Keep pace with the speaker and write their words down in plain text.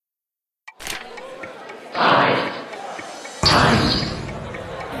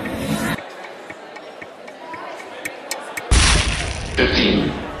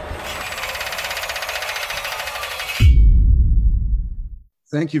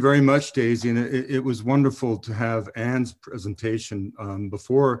Thank you very much, Daisy. And it was wonderful to have Anne's presentation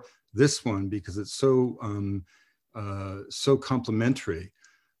before this one because it's so so complimentary.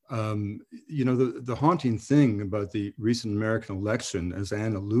 You know, the haunting thing about the recent American election, as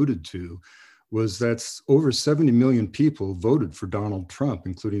Anne alluded to, was that over 70 million people voted for Donald Trump,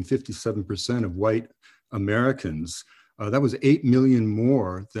 including 57% of white Americans. That was 8 million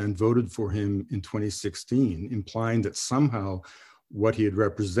more than voted for him in 2016, implying that somehow what he had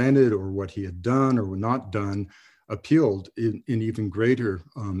represented or what he had done or not done appealed in even greater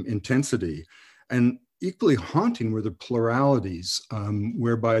intensity. And equally haunting were the pluralities,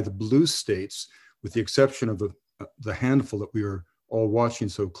 whereby the blue states, with the exception of the handful that we are all watching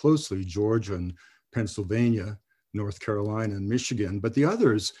so closely, Georgia and Pennsylvania, North Carolina and Michigan, but the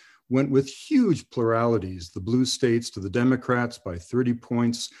others went with huge pluralities, the blue states to the Democrats by 30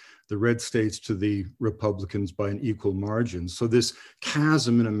 points, the red states to the Republicans by an equal margin. So this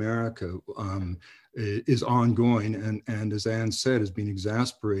chasm in America is ongoing and as Anne said, is being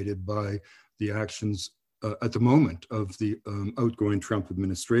exacerbated by the actions at the moment of the outgoing Trump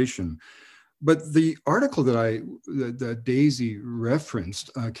administration. But the article that Daisy referenced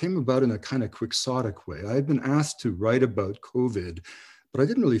came about in a kind of quixotic way. I had been asked to write about COVID, but I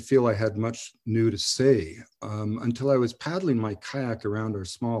didn't really feel I had much new to say until I was paddling my kayak around our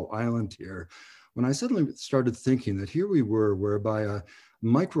small island here, when I suddenly started thinking that here we were, whereby a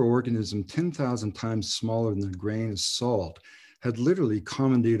microorganism 10,000 times smaller than a grain of salt had literally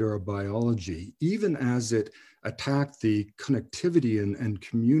commandeered our biology, even as it attacked the connectivity and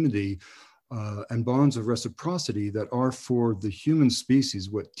community and bonds of reciprocity that are for the human species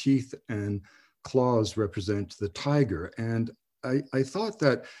what teeth and claws represent to the tiger. And I thought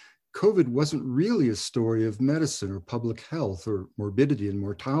that COVID wasn't really a story of medicine or public health or morbidity and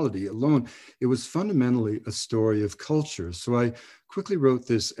mortality alone. It was fundamentally a story of culture. So I quickly wrote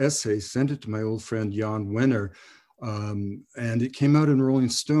this essay, sent it to my old friend Jan Wenner, and it came out in Rolling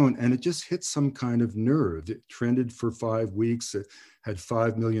Stone, and it just hit some kind of nerve. It trended for 5 weeks. It had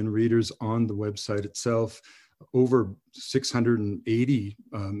 5 million readers on the website itself, over 680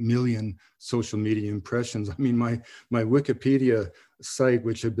 million social media impressions. I mean, my Wikipedia site,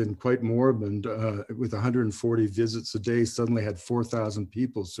 which had been quite moribund with 140 visits a day, suddenly had 4,000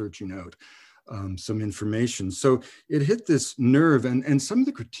 people searching out some information. So it hit this nerve, and some of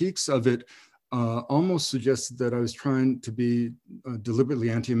the critiques of it almost suggested that I was trying to be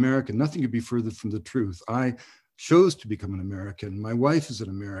deliberately anti-American. Nothing could be further from the truth. I chose to become an American. My wife is an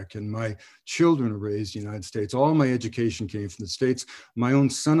American. My children are raised in the United States. All my education came from the States. My own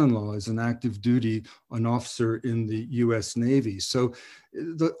son-in-law is an active duty, an officer in the US Navy. So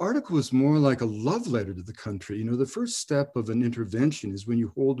the article was more like a love letter to the country. You know, the first step of an intervention is when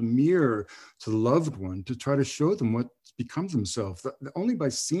you hold a mirror to the loved one to try to show them what becomes themselves. Only by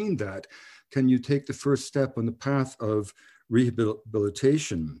seeing that can you take the first step on the path of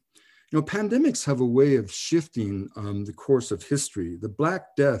rehabilitation. You know, pandemics have a way of shifting the course of history. The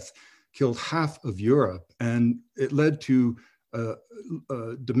Black Death killed half of Europe, and it led to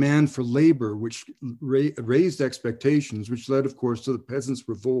demand for labor, which raised expectations, which led, of course, to the Peasants'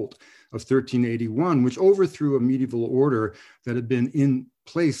 Revolt of 1381, which overthrew a medieval order that had been in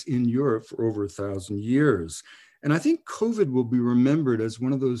place in Europe for over 1,000 years. And I think COVID will be remembered as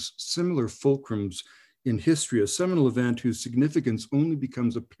one of those similar fulcrums in history, a seminal event whose significance only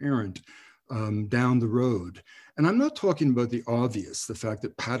becomes apparent down the road. And I'm not talking about the obvious, the fact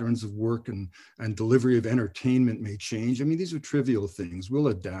that patterns of work and delivery of entertainment may change. I mean, these are trivial things. We'll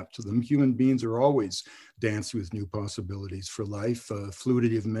adapt to them. Human beings are always dancing with new possibilities for life.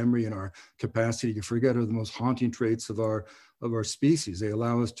 Fluidity of memory and our capacity to forget are the most haunting traits of our species. They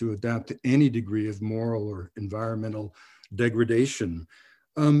allow us to adapt to any degree of moral or environmental degradation.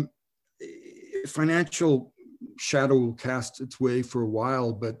 Financial shadow will cast its way for a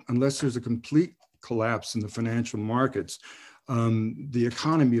while, but unless there's a complete collapse in the financial markets, the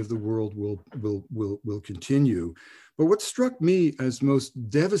economy of the world will continue. But what struck me as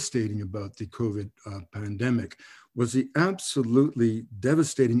most devastating about the COVID pandemic was the absolutely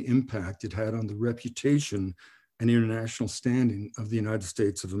devastating impact it had on the reputation and international standing of the United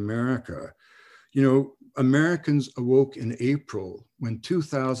States of America. You know, Americans awoke in April when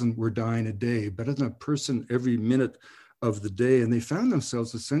 2,000 were dying a day, better than a person every minute of the day. And they found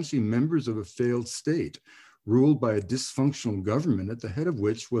themselves essentially members of a failed state, ruled by a dysfunctional government, at the head of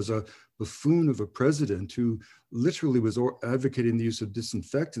which was a buffoon of a president who literally was advocating the use of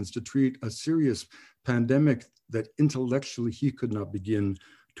disinfectants to treat a serious pandemic that intellectually he could not begin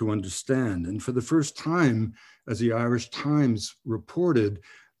to understand. And for the first time, as the Irish Times reported,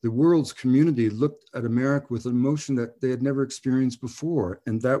 the world's community looked at America with an emotion that they had never experienced before,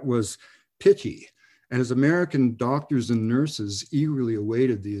 and that was pity. And as American doctors and nurses eagerly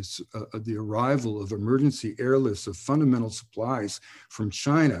awaited the arrival of emergency airlifts of fundamental supplies from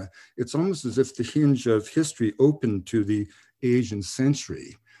China, it's almost as if the hinge of history opened to the Asian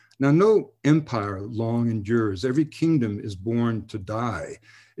century. Now, no empire long endures. Every kingdom is born to die.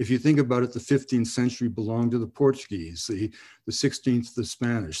 If you think about it, the 15th century belonged to the Portuguese, the 16th to the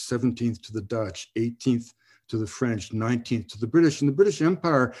Spanish, 17th to the Dutch, 18th to the French, 19th to the British. And the British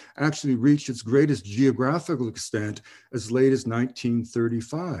Empire actually reached its greatest geographical extent as late as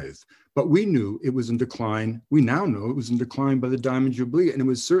 1935. But we knew it was in decline. We now know it was in decline by the Diamond Jubilee, and it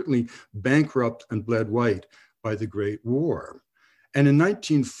was certainly bankrupt and bled white by the Great War. And in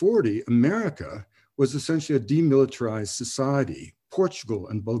 1940, America was essentially a demilitarized society. Portugal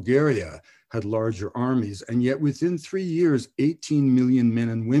and Bulgaria had larger armies, and yet within 3 years, 18 million men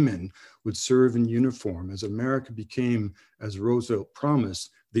and women would serve in uniform as America became, as Roosevelt promised,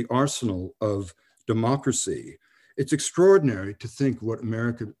 the arsenal of democracy. It's extraordinary to think what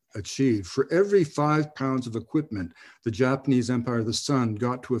America achieved. For every 5 pounds of equipment the Japanese Empire of the Sun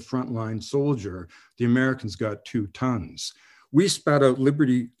got to a frontline soldier, the Americans got 2 tons. We spat out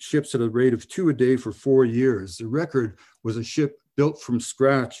Liberty ships at a rate of 2 a day for 4 years. The record was a ship built from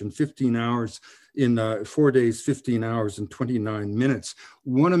scratch in 15 hours, in 4 days, 15 hours, and 29 minutes.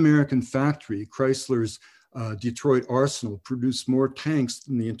 One American factory, Chrysler's Detroit Arsenal, produced more tanks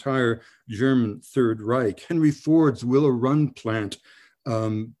than the entire German Third Reich. Henry Ford's Willow Run plant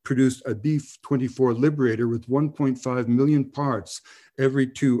produced a B-24 Liberator with 1.5 million parts every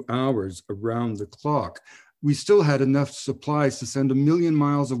 2 hours around the clock. We still had enough supplies to send 1 million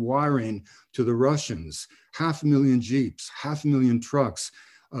miles of wiring to the Russians, 500,000 Jeeps, 500,000 trucks,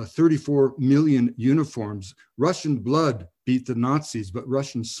 34 million uniforms. Russian blood beat the Nazis, but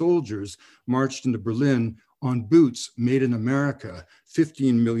Russian soldiers marched into Berlin on boots made in America,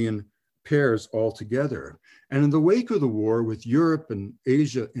 15 million pairs altogether. And in the wake of the war, with Europe and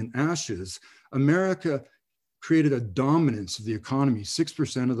Asia in ashes, America created a dominance of the economy,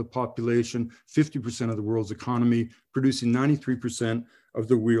 6% of the population, 50% of the world's economy, producing 93% of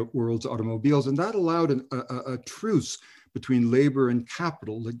the world's automobiles. And that allowed a truce between labor and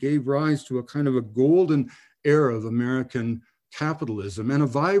capital that gave rise to a kind of a golden era of American capitalism and a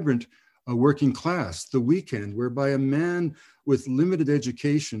vibrant working class, the weekend, whereby a man with limited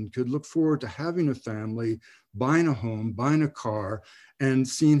education could look forward to having a family, buying a home, buying a car, and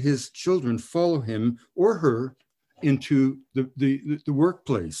seeing his children follow him or her into the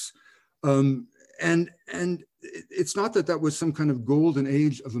workplace. And it's not that that was some kind of golden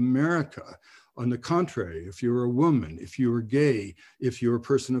age of America. On the contrary, if you were a woman, if you were gay, if you were a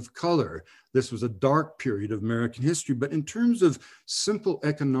person of color, this was a dark period of American history. But in terms of simple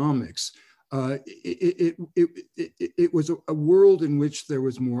economics, it was a world in which there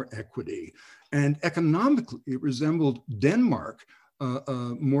was more equity. And economically, it resembled Denmark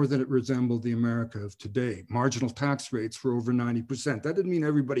more than it resembled the America of today. Marginal tax rates were over 90%. That didn't mean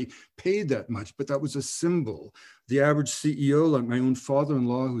everybody paid that much, but that was a symbol. The average CEO, like my own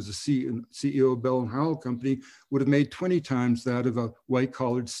father-in-law, who's a CEO of Bell & Howell Company, would have made 20 times that of a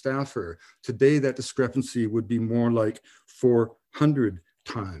white-collared staffer. Today, that discrepancy would be more like 400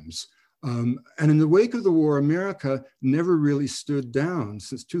 times. And in the wake of the war, America never really stood down.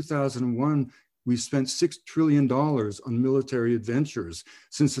 Since 2001, we've spent $6 trillion on military adventures.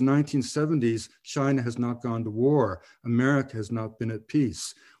 Since the 1970s, China has not gone to war. America has not been at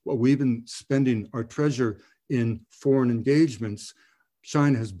peace. While we've been spending our treasure in foreign engagements,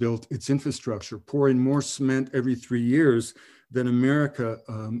 China has built its infrastructure, pouring more cement every 3 years than America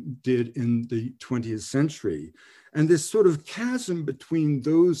did in the 20th century. And this sort of chasm between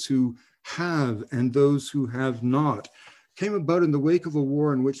those who have and those who have not came about in the wake of a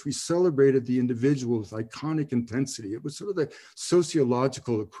war in which we celebrated the individual with iconic intensity. It was sort of the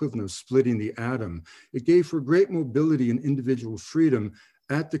sociological equivalent of splitting the atom. It gave for great mobility and individual freedom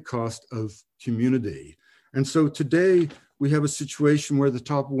at the cost of community. And so today we have a situation where the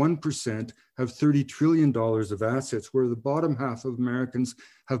top 1% have $30 trillion of assets, where the bottom half of Americans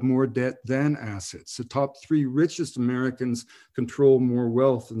have more debt than assets. The top 3 richest Americans control more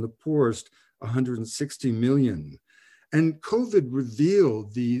wealth than the poorest, 160 million. And COVID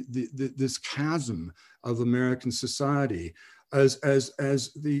revealed this chasm of American society. As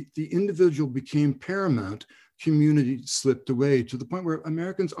the individual became paramount, community slipped away to the point where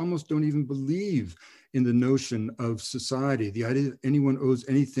Americans almost don't even believe in the notion of society, the idea that anyone owes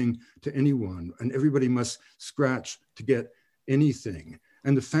anything to anyone and everybody must scratch to get anything.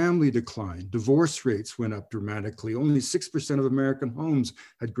 And the family declined. Divorce rates went up dramatically. Only 6% of American homes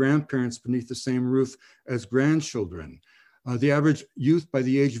had grandparents beneath the same roof as grandchildren. The average youth by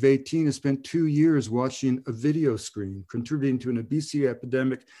the age of 18 has spent 2 years watching a video screen, contributing to an obesity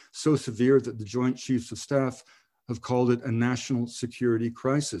epidemic so severe that the Joint Chiefs of Staff have called it a national security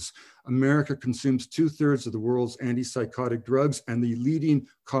crisis. America consumes 2/3 of the world's antipsychotic drugs, and the leading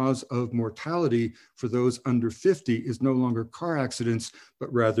cause of mortality for those under 50 is no longer car accidents,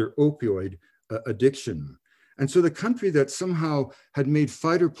 but rather opioid addiction. And so the country that somehow had made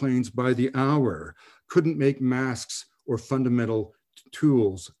fighter planes by the hour couldn't make masks or fundamental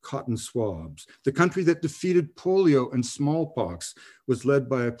tools, cotton swabs. The country that defeated polio and smallpox was led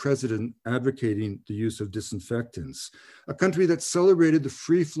by a president advocating the use of disinfectants. A country that celebrated the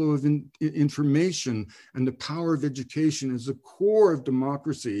free flow of information and the power of education as the core of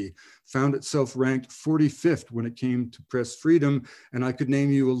democracy found itself ranked 45th when it came to press freedom. And I could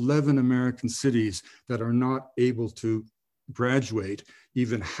name you 11 American cities that are not able to graduate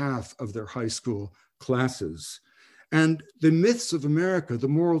even half of their high school classes. And the myths of America, the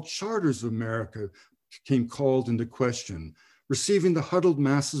moral charters of America came called into question. Receiving the huddled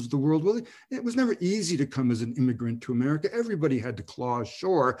masses of the world, well, it was never easy to come as an immigrant to America. Everybody had to claw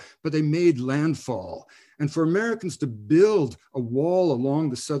ashore, but they made landfall. And for Americans to build a wall along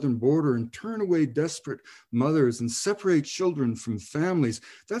the southern border and turn away desperate mothers and separate children from families,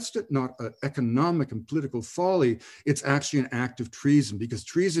 that's not an economic and political folly. It's actually an act of treason, because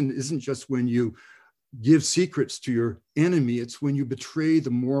treason isn't just when you give secrets to your enemy. It's when you betray the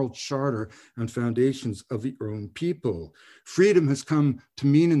moral charter and foundations of your own people. Freedom has come to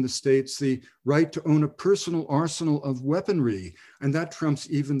mean in the States the right to own a personal arsenal of weaponry, and that trumps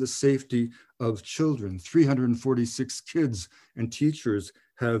even the safety of children. 346 kids and teachers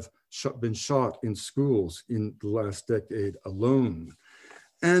have been shot in schools in the last decade alone.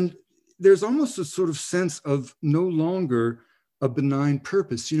 And there's almost a sort of sense of no longer a benign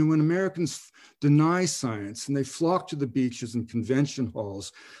purpose. You know, when Americans deny science and they flock to the beaches and convention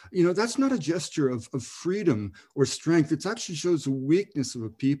halls, you know, that's not a gesture of freedom or strength. It actually shows the weakness of a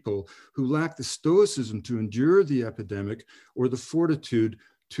people who lack the stoicism to endure the epidemic or the fortitude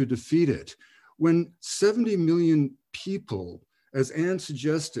to defeat it. When 70 million people, as Anne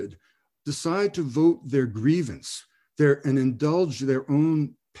suggested, decide to vote their grievance and indulge their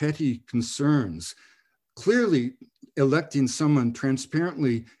own petty concerns, clearly electing someone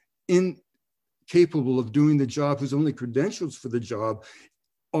transparently incapable of doing the job, whose only credentials for the job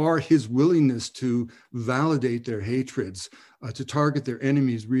are his willingness to validate their hatreds, to target their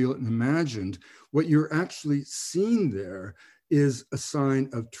enemies, real and imagined, what you're actually seeing there is a sign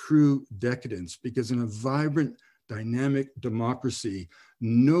of true decadence, because in a vibrant, dynamic democracy,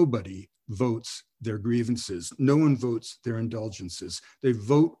 nobody votes their grievances. No one votes their indulgences. They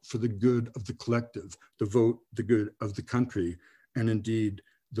vote for the good of the collective, to vote the good of the country, and indeed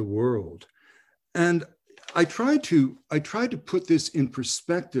the world. And I tried to put this in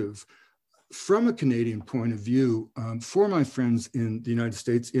perspective from a Canadian point of view for my friends in the United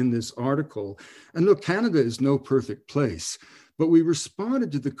States in this article. And look, Canada is no perfect place, but we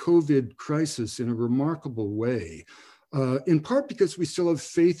responded to the COVID crisis in a remarkable way. In part because we still have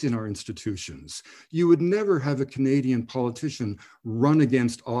faith in our institutions. You would never have a Canadian politician run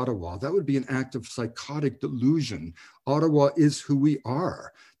against Ottawa. That would be an act of psychotic delusion. Ottawa is who we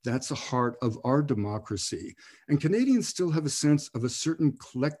are. That's the heart of our democracy. And Canadians still have a sense of a certain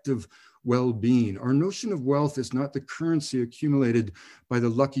collective well-being. Our notion of wealth is not the currency accumulated by the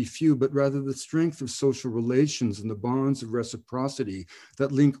lucky few, but rather the strength of social relations and the bonds of reciprocity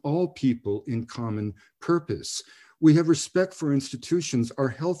that link all people in common purpose. We have respect for institutions,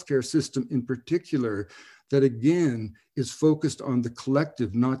 our healthcare system in particular, that again is focused on the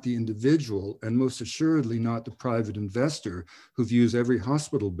collective, not the individual, and most assuredly not the private investor who views every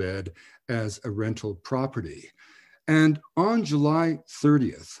hospital bed as a rental property. And on July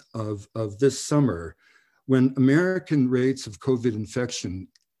 30th of this summer, when American rates of COVID infection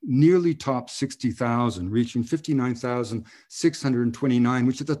nearly topped 60,000, reaching 59,629,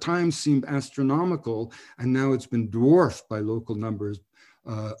 which at the time seemed astronomical, and now it's been dwarfed by local numbers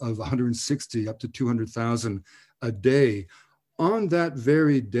of 160 up to 200,000 a day. On that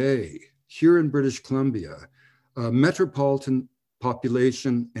very day, here in British Columbia, metropolitan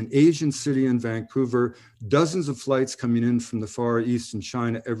population, an Asian city in Vancouver, dozens of flights coming in from the Far East and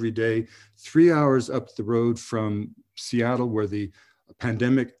China every day, 3 hours up the road from Seattle, where the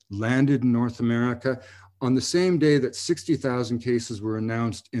pandemic landed in North America. On the same day that 60,000 cases were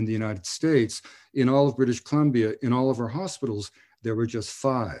announced in the United States, in all of British Columbia, in all of our hospitals, there were just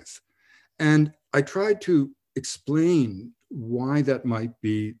 5. And I tried to explain why that might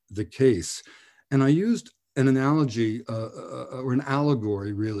be the case. And I used an analogy or an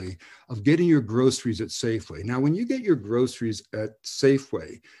allegory, really, of getting your groceries at Safeway. Now, when you get your groceries at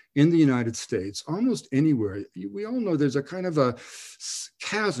Safeway in the United States, almost anywhere, we all know there's a kind of a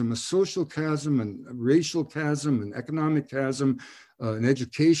chasm, a social chasm, and a racial chasm, an economic chasm, an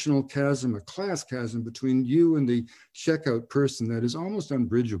educational chasm, a class chasm between you and the checkout person that is almost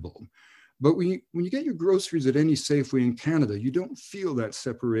unbridgeable. But when you get your groceries at any Safeway in Canada, you don't feel that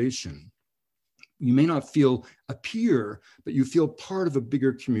separation. You may not feel a peer, but you feel part of a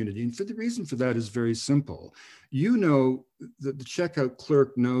bigger community. And the reason for that is very simple. You know that the checkout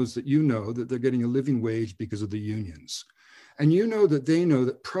clerk knows that you know that they're getting a living wage because of the unions. And you know that they know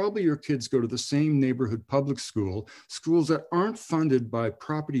that probably your kids go to the same neighborhood public school, schools that aren't funded by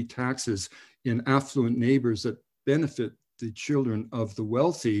property taxes in affluent neighbors that benefit the children of the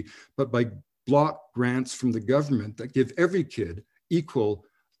wealthy, but by block grants from the government that give every kid equal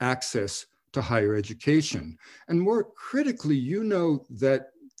access to higher education. And more critically, you know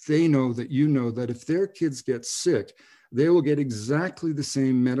that they know that you know that if their kids get sick, they will get exactly the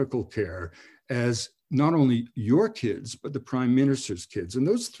same medical care as not only your kids, but the Prime Minister's kids. And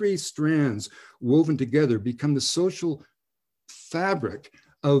those 3 strands woven together become the social fabric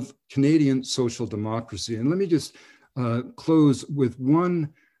of Canadian social democracy. And let me just close with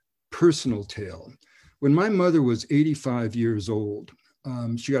one personal tale. When my mother was 85 years old,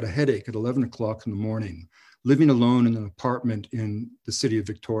 she got a headache at 11 o'clock in the morning, living alone in an apartment in the city of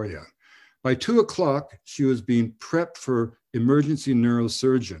Victoria. By 2 o'clock, she was being prepped for emergency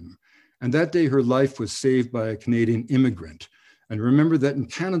neurosurgeon. And that day, her life was saved by a Canadian immigrant. And remember that in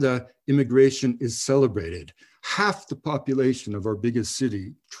Canada, immigration is celebrated. Half the population of our biggest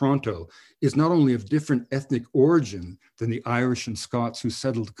city, Toronto, is not only of different ethnic origin than the Irish and Scots who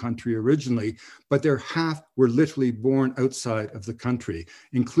settled the country originally, but their half were literally born outside of the country,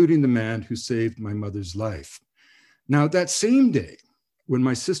 including the man who saved my mother's life. Now, that same day, when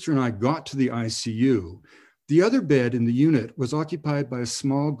my sister and I got to the ICU, the other bed in the unit was occupied by a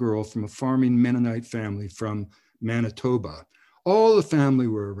small girl from a farming Mennonite family from Manitoba. All the family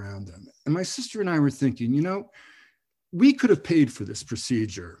were around them. And my sister and I were thinking, you know, we could have paid for this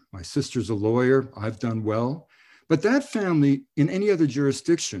procedure. My sister's a lawyer, I've done well. But that family in any other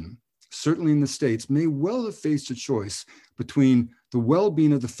jurisdiction, certainly in the States, may well have faced a choice between the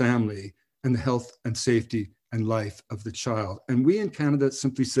well-being of the family and the health and safety and life of the child. And we in Canada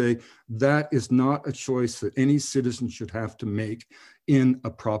simply say that is not a choice that any citizen should have to make in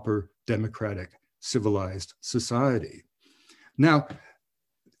a proper democratic, civilized society. Now,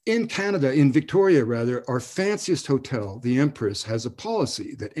 in Canada, in Victoria rather, our fanciest hotel, the Empress, has a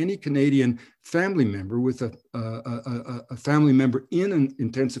policy that any Canadian family member with a family member in an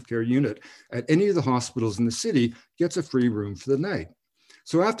intensive care unit at any of the hospitals in the city gets a free room for the night.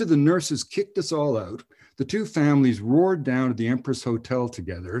 So after the nurses kicked us all out, the 2 families roared down to the Empress Hotel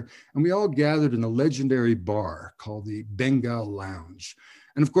together, and we all gathered in a legendary bar called the Bengal Lounge.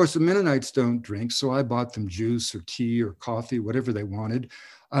 And of course, the Mennonites don't drink, so I bought them juice or tea or coffee, whatever they wanted.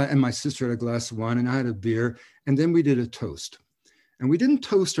 And my sister had a glass of wine and I had a beer. And then we did a toast. And we didn't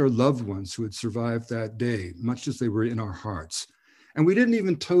toast our loved ones who had survived that day, much as they were in our hearts. And we didn't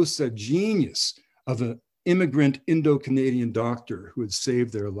even toast that genius of an immigrant Indo-Canadian doctor who had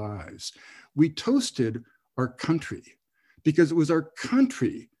saved their lives. We toasted our country because it was our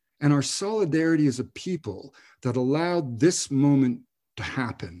country and our solidarity as a people that allowed this moment to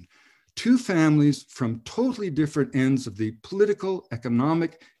happen. 2 families from totally different ends of the political,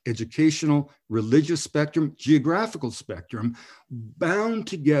 economic, educational, religious spectrum, geographical spectrum, bound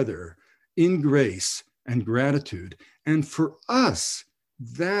together in grace and gratitude. And for us,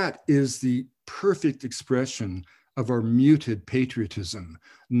 that is the perfect expression of our muted patriotism,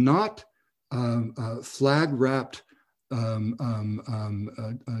 not flag-wrapped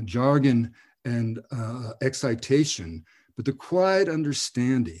jargon and excitation, but the quiet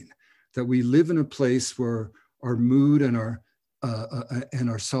understanding that we live in a place where our mood and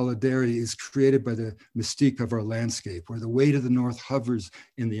our solidarity is created by the mystique of our landscape, where the weight of the North hovers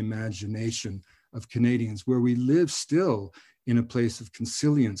in the imagination of Canadians, where we live still in a place of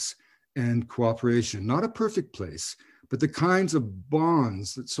consilience and cooperation, not a perfect place, but the kinds of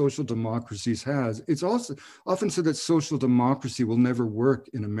bonds that social democracies has. It's also often said that social democracy will never work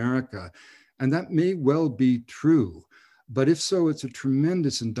in America, and that may well be true. But if so, it's a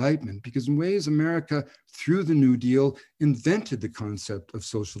tremendous indictment because in ways America, through the New Deal, invented the concept of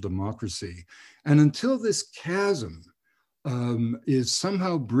social democracy. And until this chasm is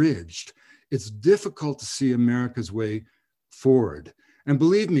somehow bridged, it's difficult to see America's way forward. And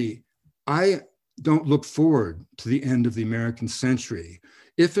believe me, I don't look forward to the end of the American century.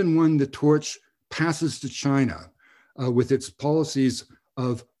 If and when the torch passes to China with its policies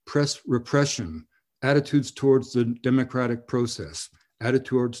of press repression, attitudes towards the democratic process,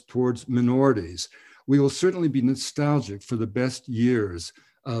 attitudes towards minorities, we will certainly be nostalgic for the best years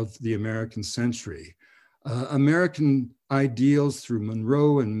of the American century. American ideals through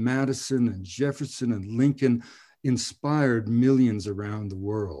Monroe and Madison and Jefferson and Lincoln inspired millions around the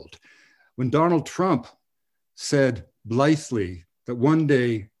world. When Donald Trump said blithely that one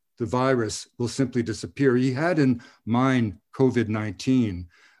day the virus will simply disappear, he had in mind COVID-19,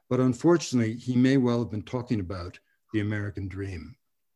 but unfortunately, he may well have been talking about the American dream.